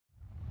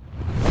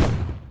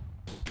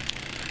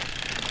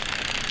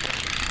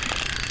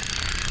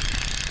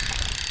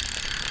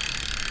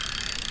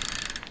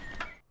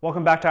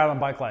Welcome back to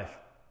Island Bike Life.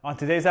 On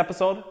today's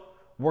episode,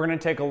 we're going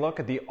to take a look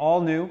at the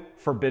all-new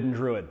Forbidden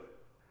Druid.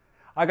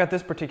 I got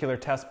this particular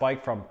test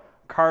bike from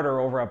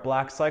Carter over at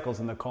Black Cycles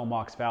in the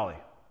Comox Valley.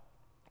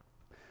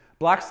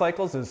 Black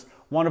Cycles is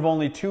one of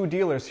only 2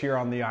 dealers here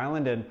on the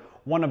island and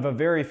one of a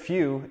very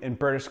few in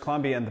British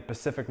Columbia and the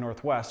Pacific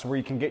Northwest where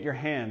you can get your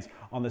hands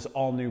on this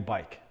all-new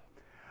bike.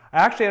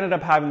 I actually ended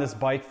up having this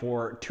bike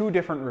for 2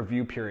 different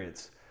review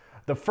periods.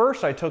 The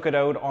first, I took it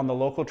out on the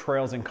local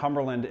trails in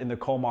Cumberland in the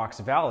Comox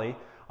Valley.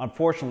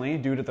 Unfortunately,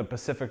 due to the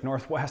Pacific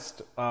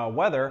Northwest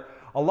weather,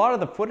 a lot of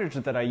the footage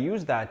that I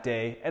used that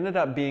day ended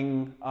up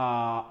being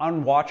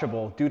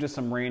unwatchable due to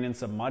some rain and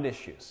some mud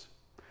issues.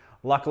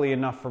 Luckily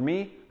enough for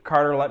me,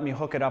 Carter let me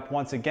hook it up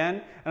once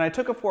again, and I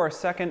took it for a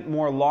second,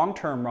 more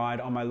long-term ride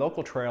on my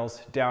local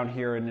trails down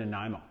here in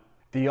Nanaimo.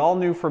 The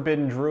all-new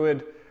Forbidden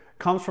Druid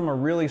comes from a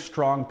really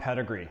strong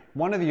pedigree.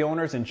 One of the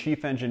owners and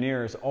chief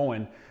engineers,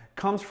 Owen,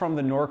 comes from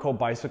the Norco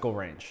bicycle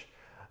range.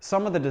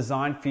 Some of the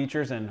design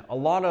features and a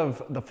lot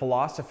of the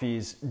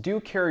philosophies do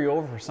carry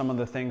over for some of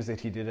the things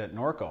that he did at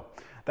Norco.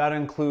 That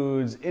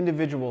includes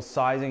individual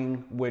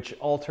sizing, which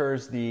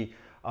alters the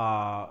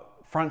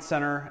front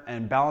center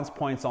and balance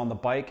points on the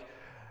bike.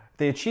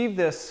 They achieve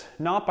this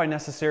not by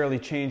necessarily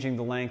changing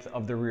the length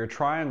of the rear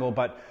triangle,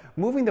 but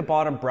moving the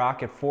bottom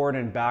bracket forward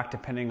and back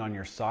depending on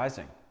your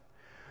sizing.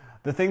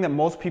 The thing that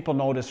most people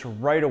notice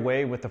right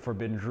away with the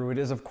Forbidden Druid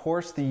is, of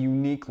course, the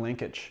unique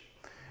linkage.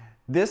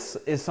 This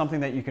is something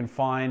that you can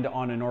find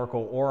on an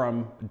Norco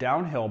Orem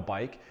downhill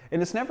bike,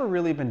 and it's never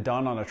really been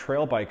done on a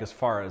trail bike as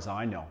far as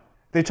I know.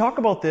 They talk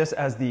about this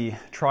as the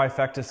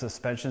trifecta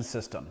suspension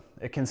system.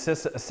 It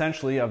consists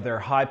essentially of their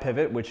high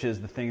pivot, which is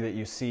the thing that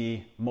you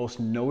see most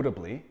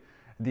notably,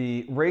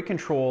 the rate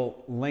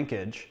control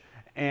linkage,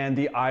 and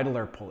the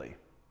idler pulley.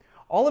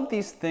 All of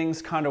these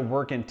things kind of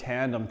work in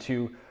tandem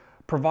to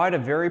provide a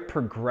very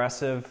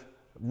progressive,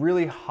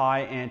 really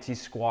high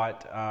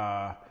anti-squat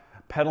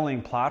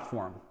pedaling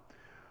platform.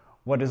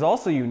 What is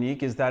also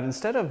unique is that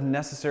instead of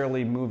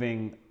necessarily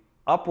moving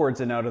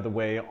upwards and out of the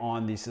way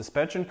on the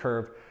suspension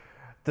curve,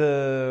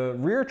 the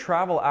rear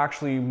travel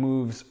actually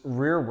moves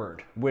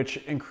rearward, which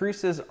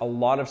increases a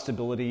lot of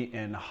stability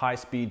in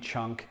high-speed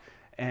chunk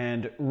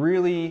and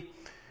really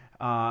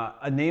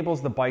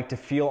enables the bike to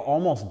feel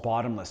almost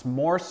bottomless,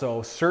 more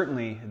so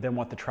certainly than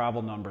what the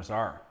travel numbers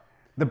are.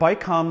 The bike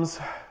comes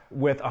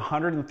with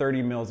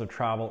 130 mils of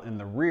travel in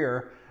the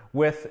rear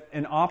with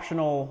an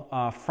optional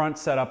front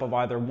setup of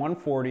either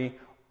 140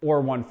 or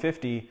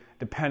 150,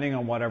 depending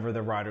on whatever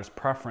the rider's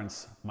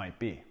preference might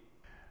be.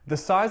 The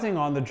sizing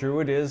on the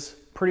Druid is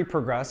pretty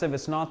progressive.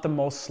 It's not the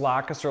most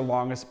slackest or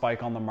longest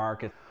bike on the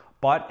market,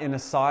 but in a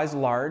size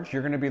large,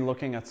 you're going to be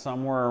looking at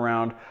somewhere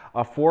around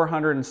a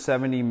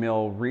 470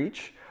 mil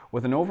reach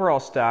with an overall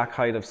stack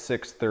height of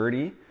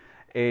 630,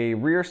 a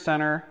rear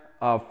center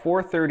of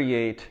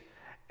 438,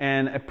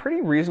 and a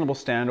pretty reasonable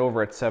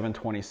standover at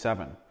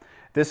 727.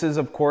 This is,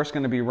 of course,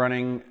 going to be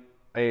running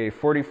a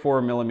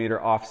 44 millimeter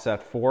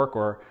offset fork,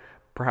 or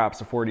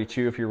perhaps a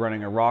 42 if you're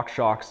running a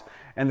RockShox,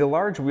 and the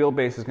large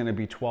wheelbase is going to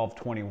be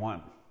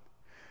 1221.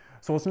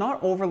 So it's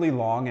not overly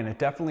long, and it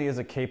definitely is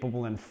a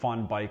capable and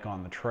fun bike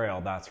on the trail,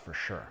 that's for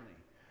sure.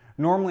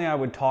 Normally I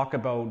would talk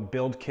about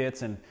build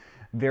kits and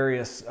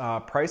various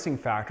pricing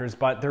factors,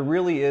 but there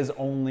really is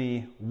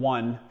only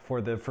one for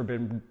the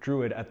Forbidden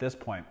Druid at this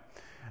point.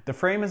 The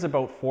frame is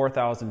about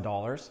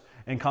 $4,000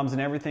 and comes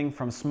in everything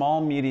from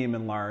small, medium,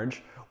 and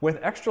large, with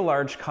extra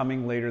large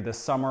coming later this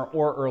summer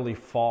or early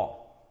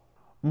fall.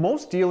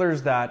 Most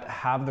dealers that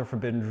have the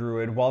Forbidden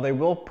Druid, while they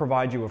will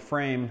provide you a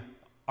frame,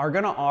 are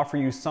going to offer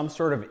you some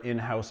sort of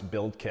in-house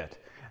build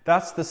kit.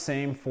 That's the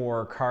same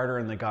for Carter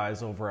and the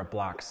guys over at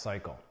Black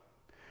Cycle.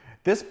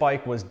 This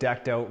bike was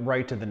decked out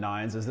right to the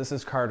nines, as this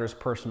is Carter's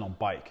personal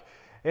bike.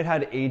 It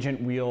had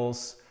agent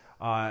wheels,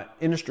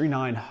 Industry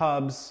 9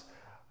 hubs,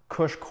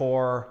 Cush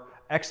core,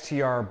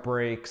 XTR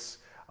brakes,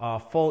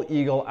 full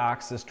Eagle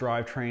Axis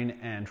drivetrain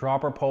and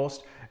dropper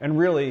post, and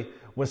really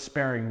was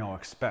sparing no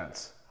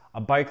expense.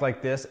 A bike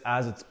like this,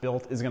 as it's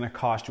built, is going to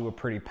cost you a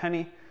pretty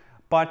penny,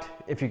 but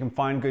if you can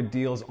find good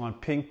deals on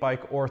Pink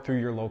Bike or through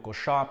your local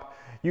shop,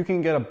 you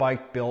can get a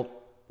bike built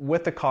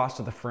with the cost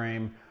of the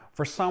frame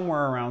for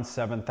somewhere around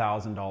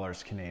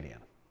 $7,000 Canadian.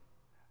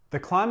 The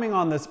climbing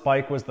on this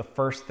bike was the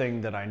first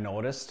thing that I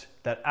noticed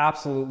that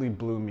absolutely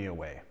blew me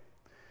away.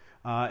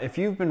 If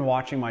you've been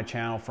watching my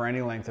channel for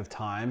any length of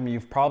time,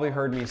 you've probably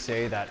heard me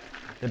say that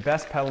the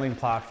best pedaling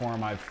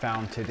platform I've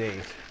found to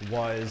date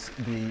was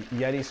the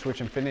Yeti Switch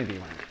Infinity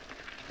Link.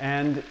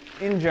 And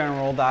in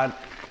general, that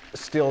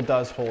still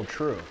does hold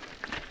true.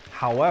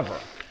 However,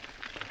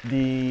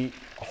 the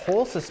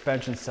whole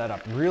suspension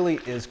setup really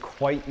is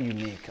quite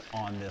unique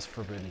on this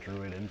Forbidden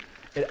Druid, and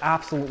it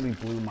absolutely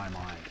blew my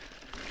mind.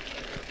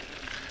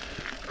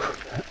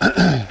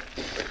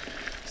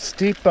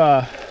 Steep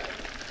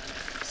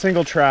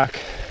single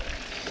track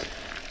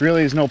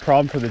really is no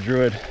problem for the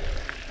Druid.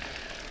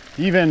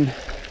 Even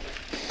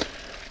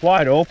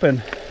wide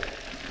open,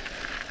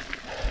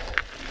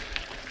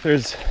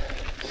 there's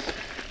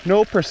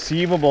no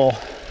perceivable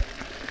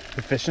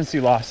efficiency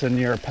loss in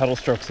your pedal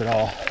strokes at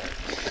all.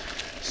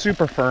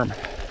 Super firm,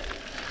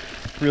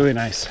 really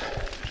nice.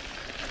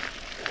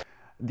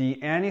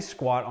 The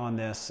anti-squat on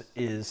this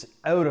is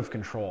out of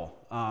control.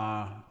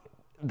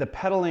 The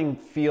pedaling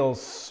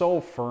feels so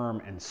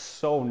firm and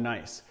so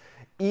nice,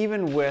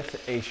 even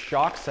with a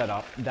shock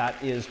setup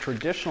that is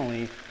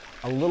traditionally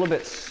a little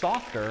bit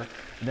softer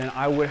than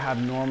I would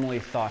have normally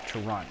thought to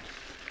run.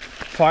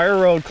 Fire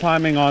road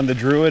climbing on the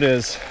Druid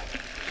is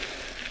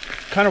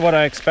kind of what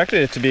I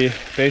expected it to be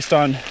based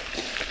on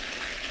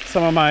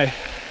some of my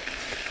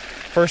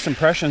first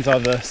impressions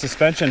of the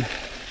suspension.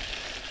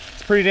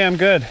 It's pretty damn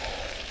good.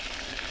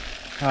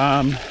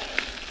 The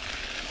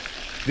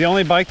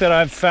only bike that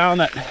I've found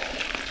that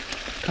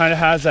kind of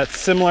has that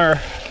similar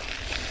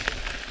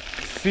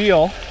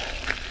feel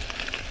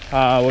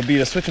would be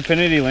the Switch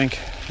Infinity Link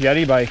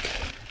Yeti bike.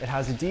 It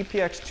has a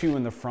DPX2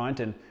 in the front,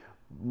 and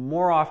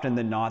more often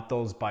than not,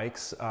 those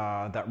bikes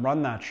that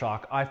run that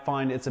shock, I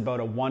find it's about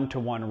a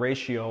 1-to-1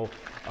 ratio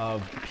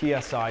of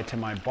PSI to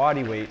my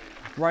body weight,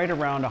 right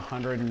around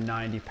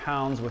 190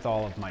 pounds with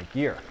all of my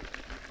gear.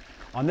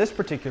 On this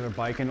particular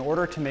bike, in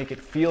order to make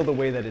it feel the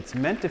way that it's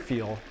meant to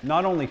feel,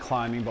 not only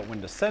climbing but when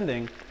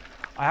descending,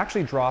 I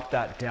actually dropped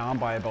that down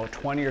by about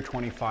 20 or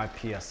 25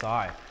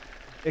 PSI.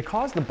 It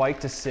caused the bike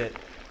to sit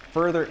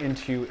further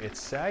into its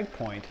sag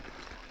point.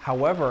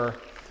 However,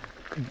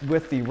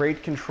 with the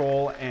rate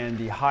control and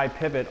the high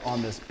pivot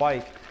on this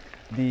bike,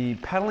 the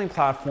pedaling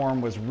platform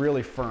was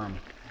really firm.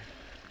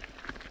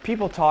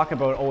 People talk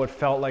about, oh, it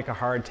felt like a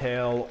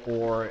hardtail,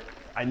 or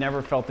I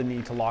never felt the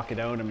need to lock it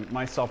out, and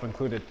myself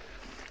included.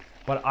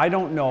 But I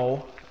don't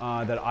know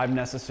that I've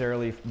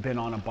necessarily been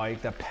on a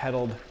bike that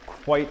pedaled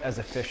quite as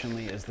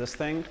efficiently as this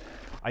thing.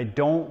 I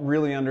don't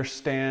really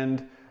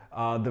understand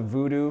the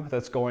voodoo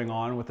that's going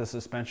on with the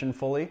suspension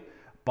fully,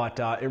 but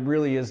it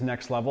really is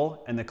next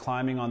level, and the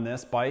climbing on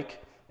this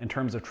bike, in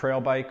terms of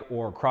trail bike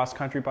or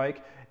cross-country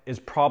bike, is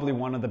probably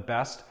one of the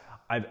best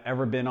I've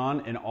ever been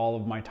on in all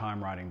of my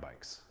time riding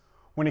bikes.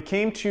 When it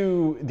came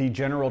to the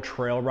general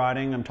trail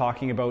riding, I'm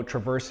talking about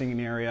traversing an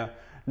area,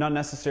 not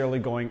necessarily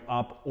going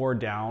up or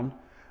down.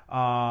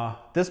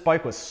 This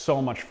bike was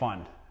so much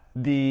fun.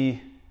 The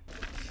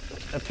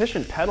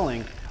efficient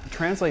pedaling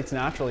translates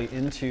naturally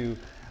into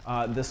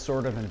this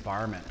sort of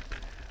environment.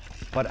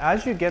 But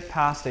as you get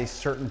past a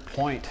certain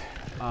point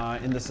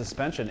in the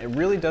suspension, it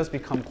really does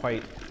become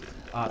quite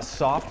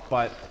soft,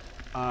 but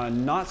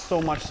not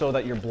so much so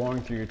that you're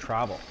blowing through your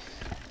travel.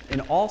 In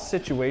all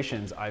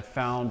situations, I've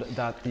found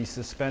that the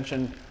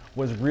suspension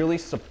was really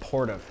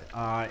supportive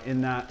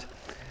in that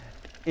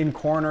in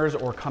corners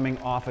or coming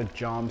off of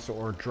jumps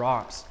or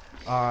drops.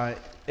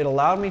 It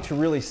allowed me to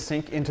really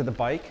sink into the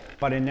bike,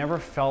 but I never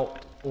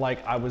felt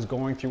like I was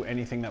going through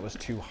anything that was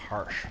too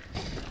harsh.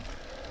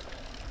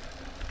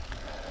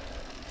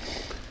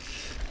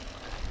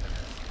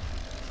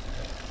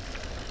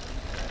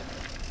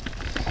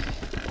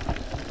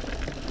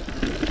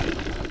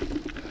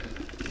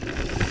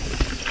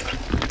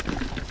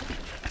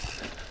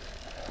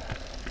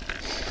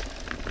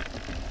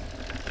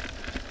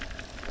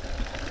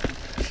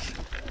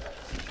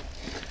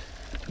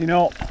 You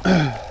know,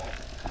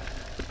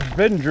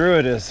 Forbidden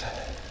Druid is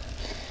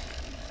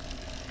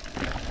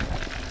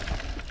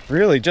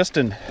really just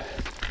an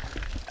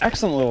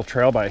excellent little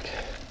trail bike.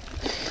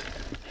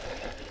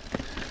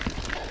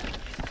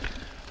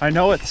 I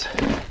know it's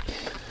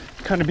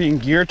kind of being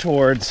geared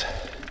towards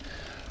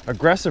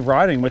aggressive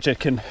riding, which it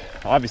can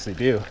obviously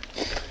do,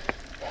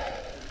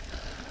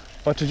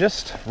 but to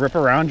just rip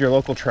around your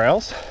local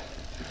trails,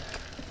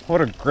 what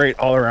a great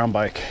all-around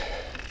bike.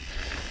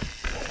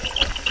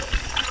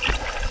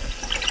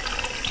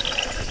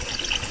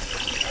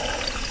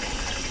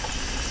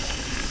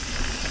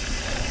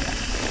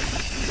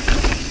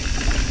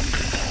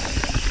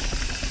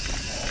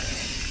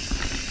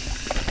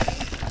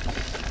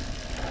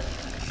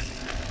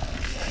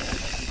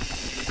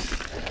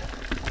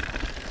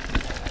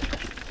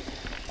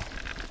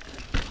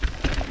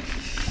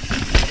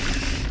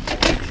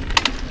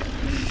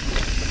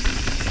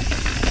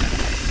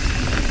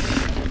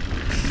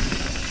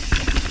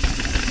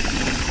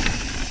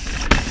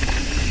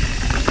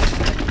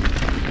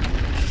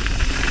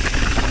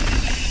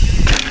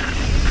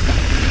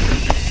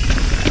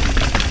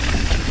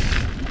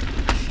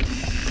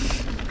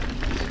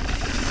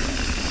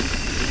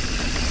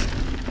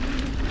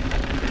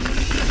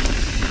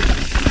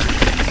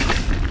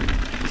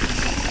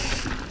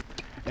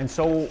 And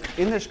so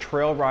in this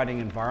trail riding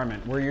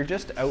environment where you're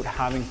just out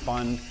having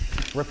fun,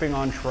 ripping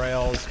on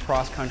trails,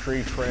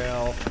 cross-country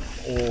trail,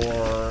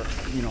 or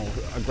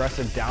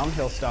aggressive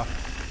downhill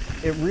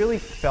stuff, it really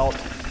felt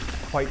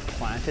quite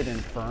planted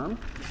and firm.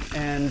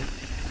 And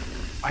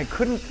I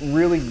couldn't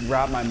really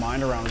wrap my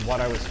mind around what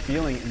I was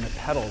feeling in the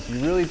pedals. You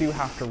really do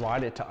have to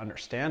ride it to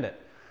understand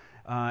it.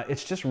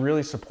 It's just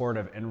really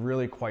supportive and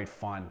really quite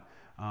fun.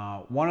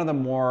 One of the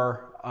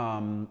more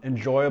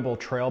enjoyable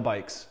trail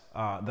bikes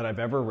that I've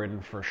ever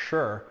ridden for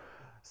sure.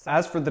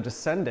 As for the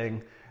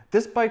descending,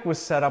 this bike was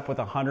set up with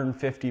a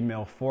 150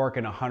 mil fork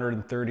and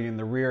 130 in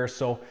the rear,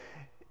 so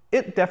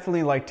it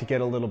definitely liked to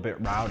get a little bit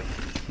rowdy.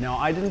 Now,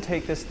 I didn't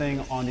take this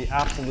thing on the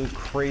absolute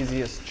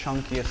craziest,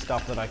 chunkiest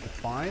stuff that I could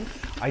find.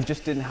 I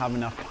just didn't have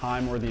enough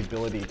time or the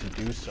ability to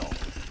do so.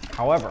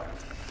 However,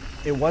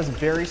 it was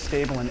very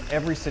stable in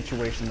every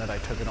situation that I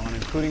took it on,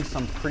 including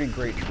some pretty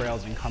great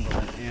trails in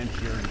Cumberland and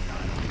here in the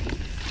island.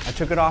 I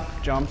took it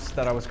off jumps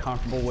that I was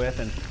comfortable with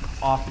and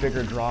off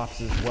bigger drops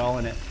as well,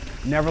 and it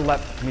never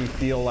let me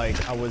feel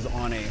like I was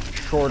on a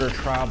shorter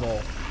travel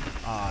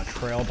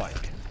trail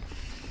bike.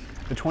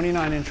 The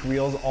 29-inch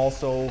wheels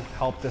also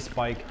help this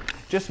bike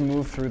just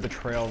move through the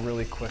trail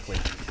really quickly.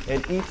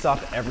 It eats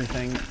up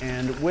everything,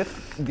 and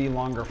with the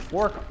longer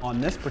fork on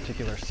this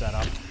particular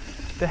setup,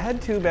 the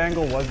head tube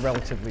angle was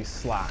relatively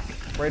slack,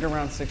 right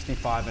around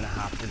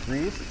 65.5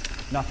 degrees.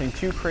 Nothing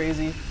too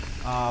crazy,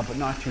 but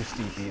not too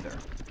steep either.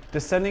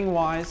 Descending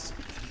wise,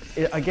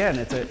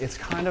 it's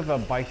kind of a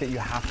bike that you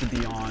have to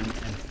be on and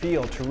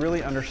feel to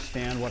really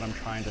understand what I'm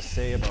trying to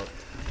say about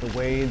the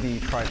way the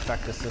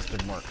trifecta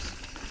system works.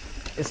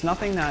 It's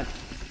nothing that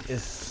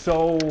is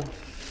so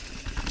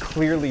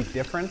clearly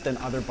different than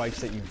other bikes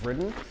that you've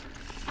ridden,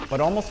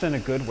 but almost in a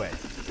good way.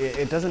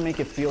 It doesn't make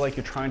it feel like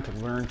you're trying to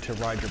learn to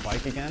ride your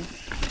bike again,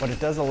 but it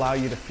does allow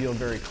you to feel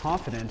very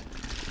confident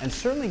and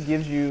certainly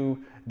gives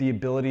you the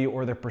ability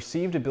or the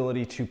perceived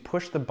ability to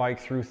push the bike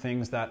through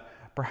things that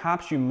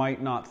perhaps you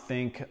might not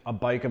think a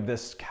bike of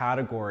this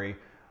category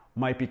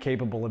might be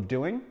capable of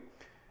doing.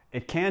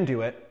 It can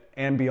do it,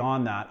 and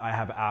beyond that, I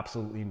have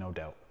absolutely no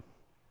doubt.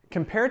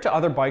 Compared to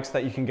other bikes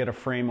that you can get a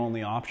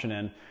frame-only option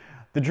in,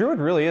 the Druid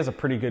really is a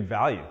pretty good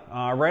value,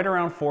 right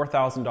around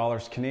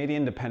 $4,000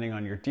 Canadian depending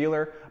on your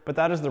dealer, but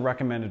that is the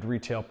recommended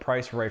retail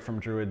price right from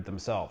Druid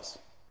themselves.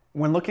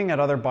 When looking at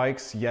other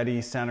bikes,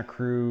 Yeti, Santa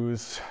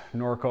Cruz,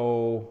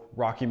 Norco,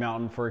 Rocky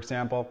Mountain, for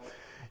example,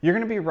 you're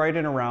going to be right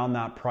in around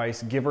that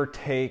price, give or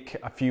take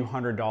a few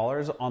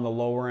 $100s on the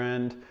lower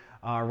end,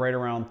 right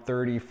around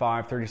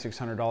 $3,500,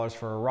 $3,600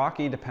 for a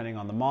Rocky, depending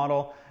on the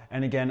model.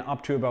 And again,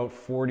 up to about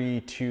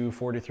 $4,200,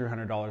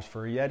 $4,300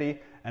 for a Yeti,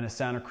 and a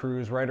Santa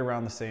Cruz right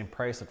around the same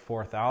price at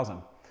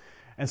 $4,000.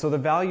 And so the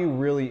value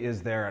really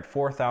is there at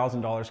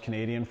 $4,000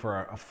 Canadian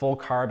for a full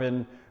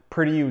carbon,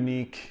 pretty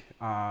unique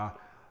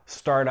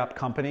startup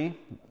company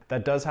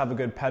that does have a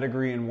good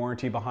pedigree and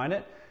warranty behind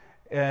it.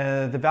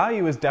 The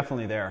value is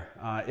definitely there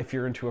if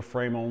you're into a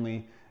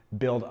frame-only,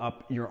 build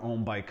up your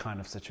own bike kind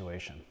of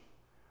situation.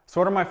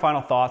 So what are my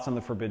final thoughts on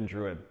the Forbidden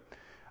Druid?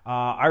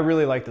 I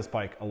really like this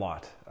bike a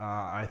lot.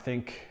 I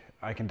think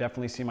I can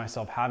definitely see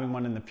myself having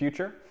one in the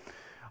future.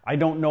 I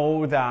don't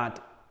know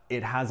that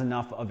it has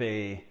enough of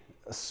a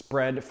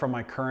spread from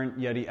my current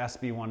Yeti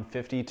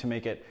SB150 to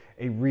make it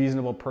a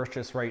reasonable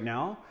purchase right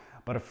now.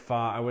 But if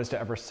I was to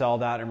ever sell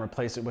that and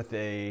replace it with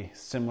a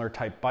similar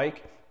type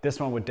bike, this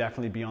one would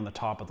definitely be on the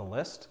top of the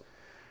list.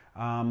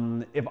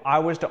 If I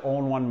was to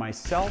own one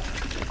myself,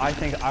 I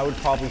think I would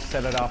probably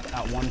set it up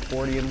at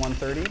 140 and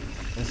 130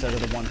 instead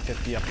of the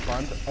 150 up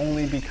front,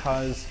 only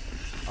because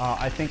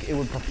I think it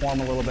would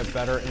perform a little bit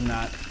better in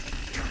that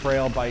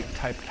trail bike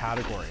type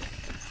category.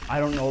 I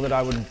don't know that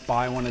I would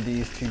buy one of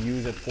these to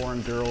use it for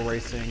enduro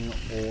racing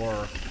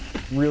or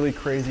really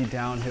crazy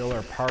downhill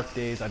or park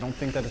days. I don't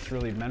think that it's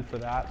really meant for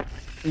that,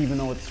 even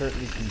though it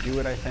certainly can do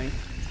it, I think.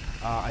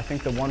 I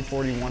think the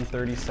 140,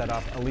 130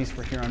 setup, at least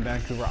for here on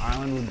Vancouver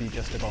Island, would be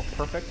just about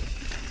perfect.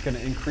 It's going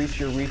to increase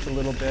your reach a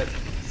little bit.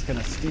 It's going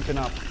to steepen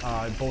up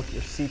both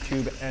your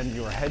C-tube and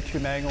your head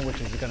tube angle, which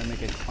is going to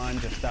make it climb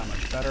just that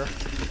much better.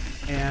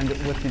 And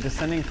with the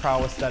descending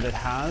prowess that it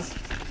has,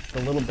 the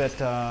little bit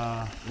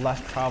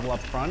less travel up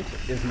front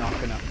is not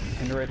going to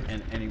hinder it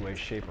in any way,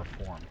 shape, or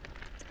form.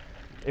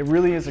 It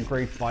really is a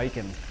great bike,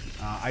 and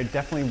I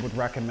definitely would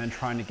recommend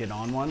trying to get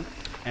on one.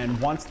 And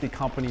once the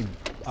company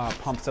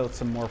pumps out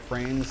some more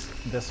frames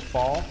this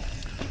fall,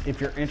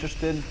 if you're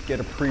interested, get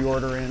a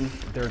pre-order in.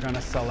 They're going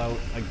to sell out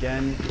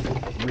again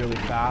really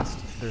fast.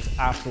 There's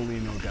absolutely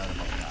no doubt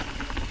about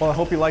that. Well, I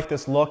hope you like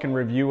this look and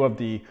review of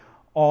the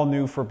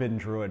all-new Forbidden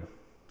Druid.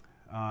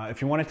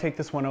 If you want to take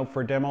this one out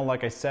for a demo,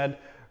 like I said,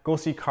 go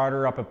see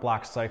Carter up at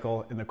Black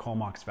Cycle in the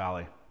Comox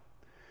Valley.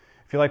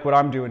 If you like what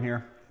I'm doing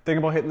here, think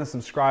about hitting the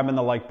subscribe and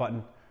the like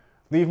button.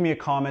 Leave me a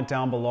comment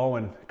down below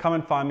and come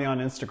and find me on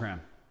Instagram.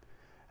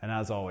 And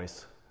as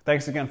always,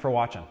 thanks again for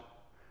watching.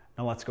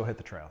 Now let's go hit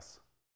the trails.